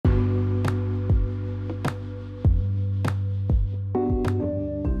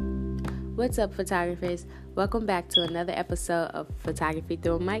What's up, photographers? Welcome back to another episode of Photography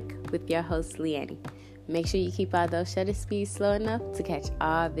Through a Mic with your host, Leanne. Make sure you keep all those shutter speeds slow enough to catch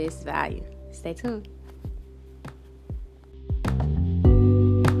all this value. Stay tuned.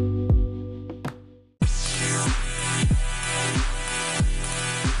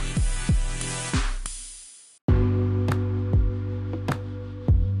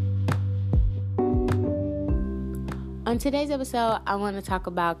 On today's episode, I want to talk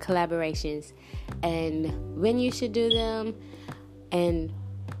about collaborations and when you should do them and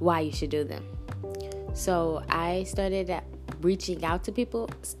why you should do them. So I started reaching out to people.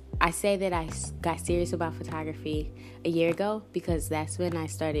 I say that I got serious about photography a year ago because that's when I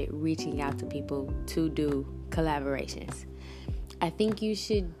started reaching out to people to do collaborations. I think you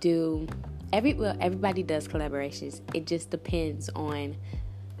should do everybody does collaborations. It just depends on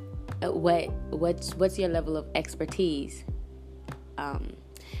what's your level of expertise,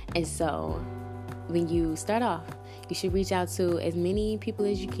 and so when you start off, you should reach out to as many people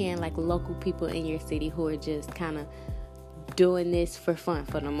as you can, like local people in your city who are just kind of doing this for fun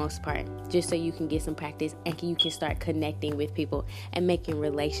for the most part, just so you can get some practice and you can start connecting with people and making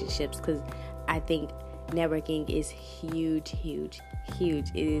relationships, because I think networking is huge.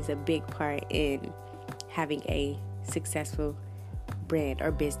 It is a big part in having a successful brand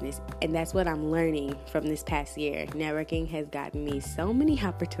or business, and that's what I'm learning from this past year. Networking has gotten me so many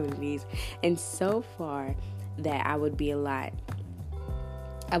opportunities, and so far that I would not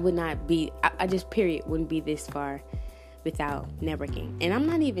be wouldn't be this far without networking. And I'm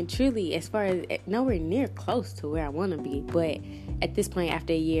not even truly nowhere near close to where I want to be, but at this point,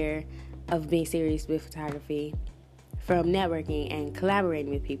 after a year of being serious with photography, from networking and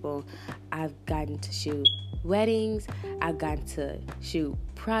collaborating with people, I've gotten to shoot weddings, I've gotten to shoot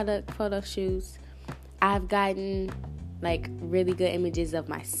product photo shoots, I've gotten really good images of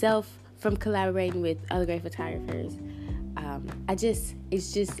myself from collaborating with other great photographers.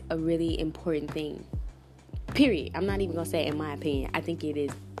 It's just a really important thing, period. I'm not even gonna say in my opinion, I think it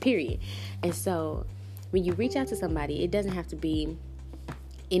is, period. And so when you reach out to somebody, it doesn't have to be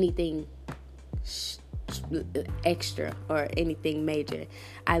anything extra or anything major.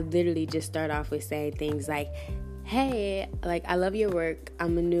 I literally just start off with saying things like, hey, I love your work,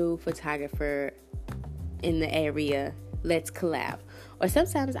 I'm a new photographer in the area, let's collab. Or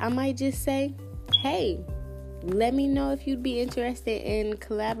sometimes I might just say, hey, let me know if you'd be interested in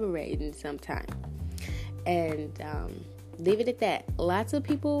collaborating sometime, and leave it at that. Lots of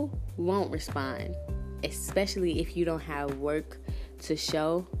people won't respond, especially if you don't have work to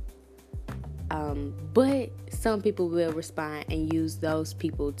show. But some people will respond and use those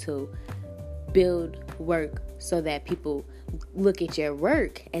people to build work so that people look at your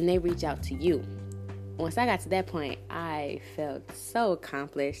work and they reach out to you. Once I got to that point, I felt so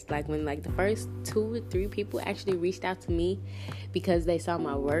accomplished. When the first 2 or 3 people actually reached out to me because they saw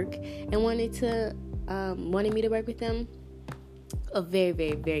my work and wanted me to work with them, a very,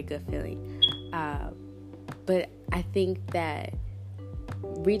 very, very good feeling. But I think that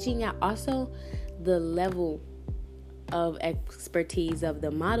reaching out, also the level of expertise of the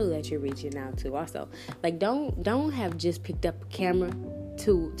model that you're reaching out to, also don't have just picked up a camera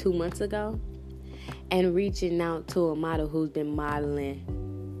two months ago and reaching out to a model who's been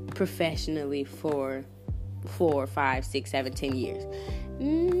modeling professionally for 4, 5, 6, 7, 10 years.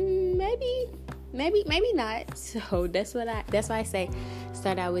 Maybe not. So that's why I say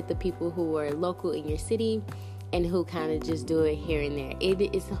start out with the people who are local in your city and who kind of just do it here and there.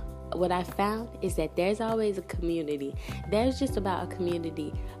 It is what I found is that there's always a community. There's just about a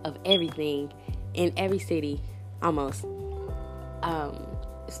community of everything in every city, almost.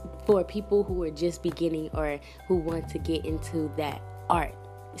 For people who are just beginning or who want to get into that art,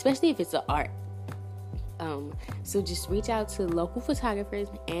 especially if it's an art. So just reach out to local photographers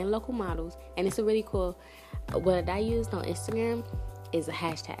and local models, and it's a really cool. What I used on Instagram is a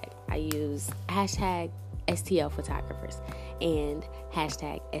hashtag. I use hashtag STL photographers and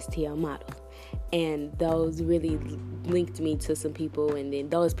hashtag STL models, and those really linked me to some people, and then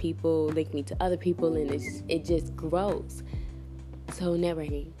those people linked me to other people, and it just grows. So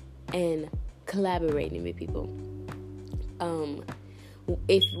networking and collaborating with people.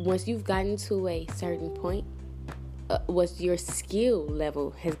 If once you've gotten to a certain point, once your skill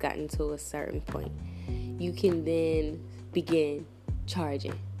level has gotten to a certain point, you can then begin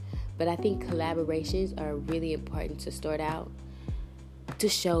charging. But I think collaborations are really important to start out, to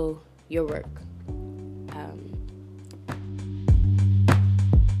show your work.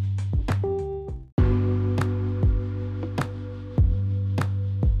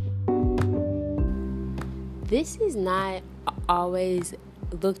 This is not always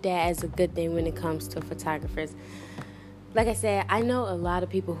looked at as a good thing when it comes to photographers. Like I said, I know a lot of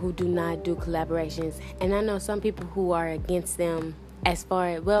people who do not do collaborations, and I know some people who are against them as far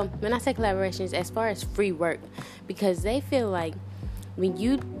as, well, when I say collaborations, as far as free work, because they feel like when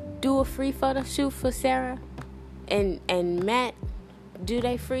you do a free photo shoot for Sarah and Matt do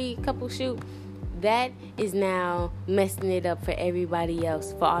they free couple shoot, that is now messing it up for everybody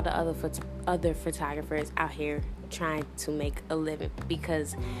else, for all the other photographers out here trying to make a living,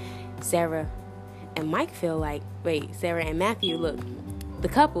 because Sarah and Mike feel like, Sarah and Matthew, look, the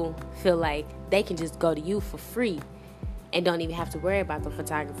couple feel like they can just go to you for free and don't even have to worry about the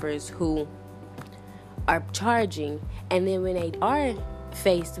photographers who are charging. And then when they are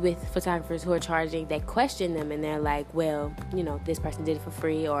faced with photographers who are charging, they question them and they're like, well, this person did it for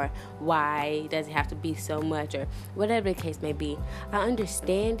free, or why does it have to be so much, or whatever the case may be. I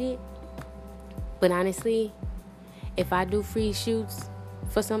understand it, but honestly, if I do free shoots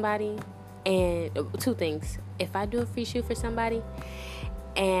for somebody, and two things, if I do a free shoot for somebody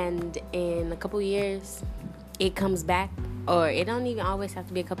and in a couple years it comes back, or it don't even always have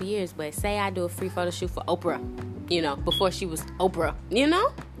to be a couple years, but say I do a free photo shoot for Oprah, before she was Oprah,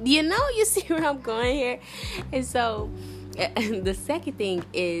 you see where I'm going here. And so the second thing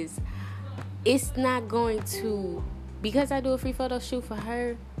is, it's not going to, because I do a free photo shoot for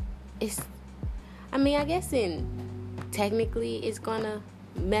her, I guess technically it's gonna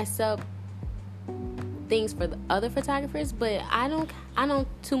mess up things for the other photographers, but I don't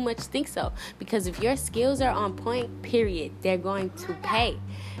too much think so, because if your skills are on point, period, they're going to pay.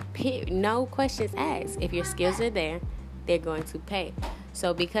 No questions asked. If your skills are there, they're going to pay.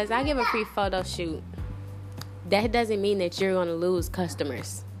 So because I give a free photo shoot, that doesn't mean that you're going to lose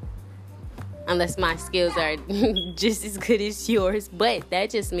customers, unless my skills are just as good as yours. But that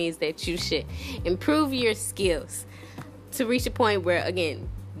just means that you should improve your skills to reach a point where, again,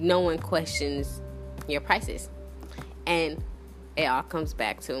 no one questions your prices. And it all comes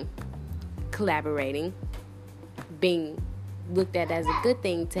back to collaborating, being looked at as a good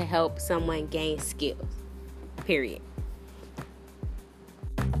thing to help someone gain skills, period.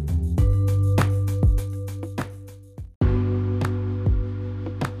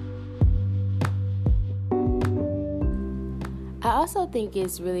 I also think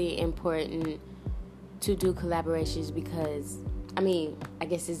it's really important to do collaborations because, I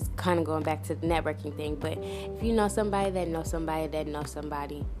guess it's kind of going back to the networking thing, but if you know somebody that knows somebody that knows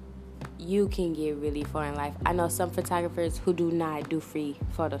somebody, you can get really far in life. I know some photographers who do not do free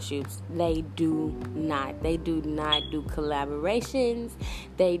photo shoots. They do not do collaborations.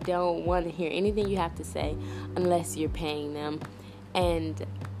 They don't want to hear anything you have to say unless you're paying them. And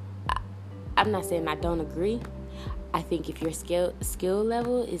I'm not saying I don't agree. I think if your skill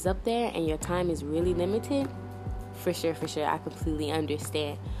level is up there and your time is really limited, for sure, I completely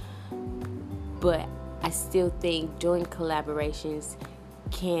understand. But I still think doing collaborations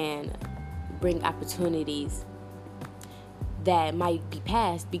can bring opportunities that might be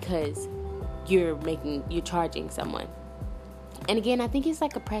passed because you're charging someone. And again, I think it's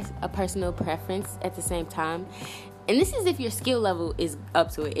like a personal preference at the same time. And this is if your skill level is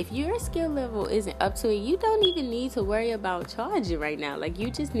up to it. If your skill level isn't up to it, you don't even need to worry about charging right now. Like, you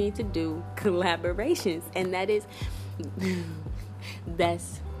just need to do collaborations. And that is,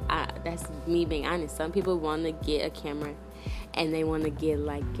 that's me being honest. Some people want to get a camera and they want to get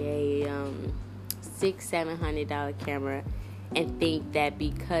like a $600-$700 camera and think that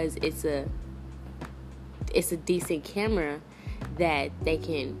because it's a decent camera that they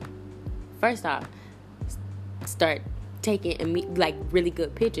can, first off, start taking like really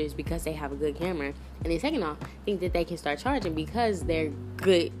good pictures because they have a good camera, and then second off, think that they can start charging because their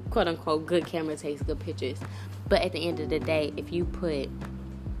good, quote unquote, good camera takes good pictures. But at the end of the day, if you put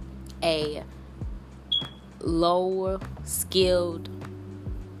a lower skilled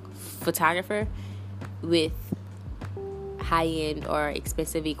photographer with high-end or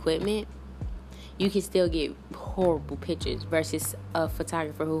expensive equipment, you can still get horrible pictures versus a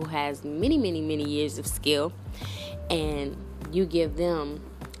photographer who has many, many, many years of skill, and you give them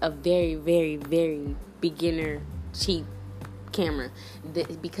a very, very, very beginner cheap camera.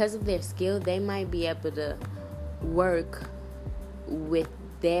 Because of their skill, they might be able to work with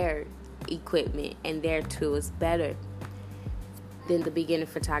their equipment and their tools better than the beginner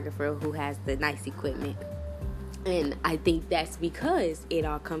photographer who has the nice equipment. And I think that's because it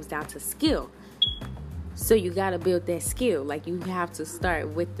all comes down to skill. So you got to build that skill. Like, you have to start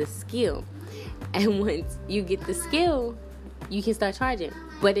with the skill. And once you get the skill, you can start charging.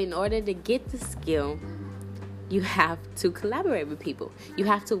 But in order to get the skill, you have to collaborate with people. You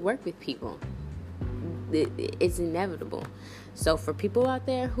have to work with people. It's inevitable. So for people out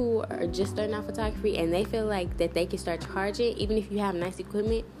there who are just starting out photography and they feel like that they can start charging, even if you have nice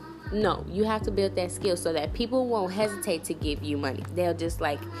equipment, no, you have to build that skill so that people won't hesitate to give you money. They'll just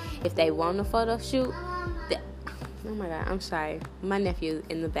like, if they want a photo shoot, oh my God, I'm sorry. My nephew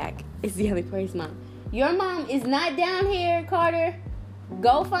in the back is yelling for his mom. Your mom is not down here, Carter.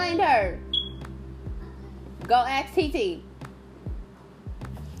 Go find her. Go ask TT.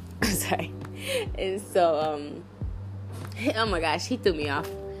 I'm sorry. And so, oh my gosh, he threw me off.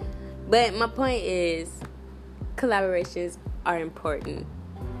 But my point is, collaborations are important,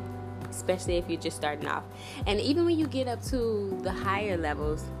 especially if you're just starting off. And even when you get up to the higher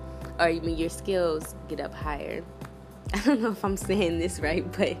levels, or even your skills get up higher, I don't know if I'm saying this right,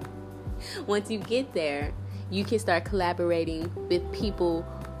 but once you get there, you can start collaborating with people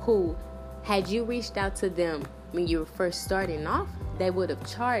who, had you reached out to them when you were first starting off, they would have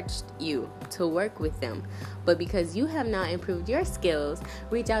charged you to work with them. But because you have now improved your skills,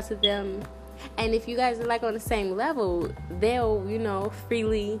 reach out to them. And if you guys are like on the same level, they'll,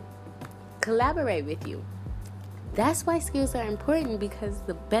 freely collaborate with you. That's why skills are important, because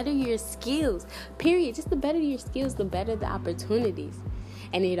the better your skills, period, just the better your skills, the better the opportunities.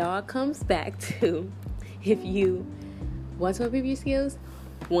 And it all comes back to, if you want to improve your skills,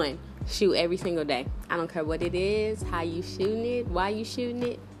 1, shoot every single day. I don't care what it is, how you shooting it, why you shooting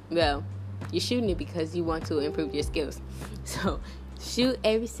it. Well, you're shooting it because you want to improve your skills. So shoot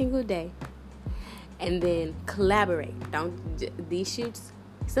every single day, and then collaborate. These shoots,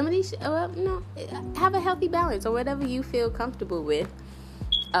 some of these, have a healthy balance or whatever you feel comfortable with,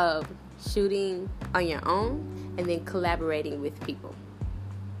 of shooting on your own and then collaborating with people.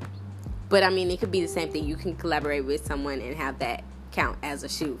 But it could be the same thing. You can collaborate with someone and have that count as a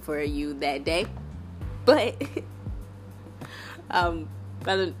shoot for you that day. But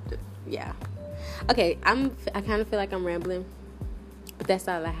yeah. Okay, I kind of feel like I'm rambling, but that's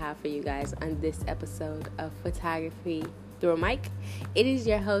all I have for you guys on this episode of Photography Through a Mic. It is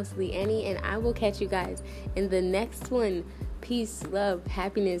your host, Leannie, and I will catch you guys in the next one. Peace, love,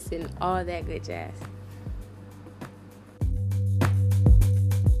 happiness, and all that good jazz.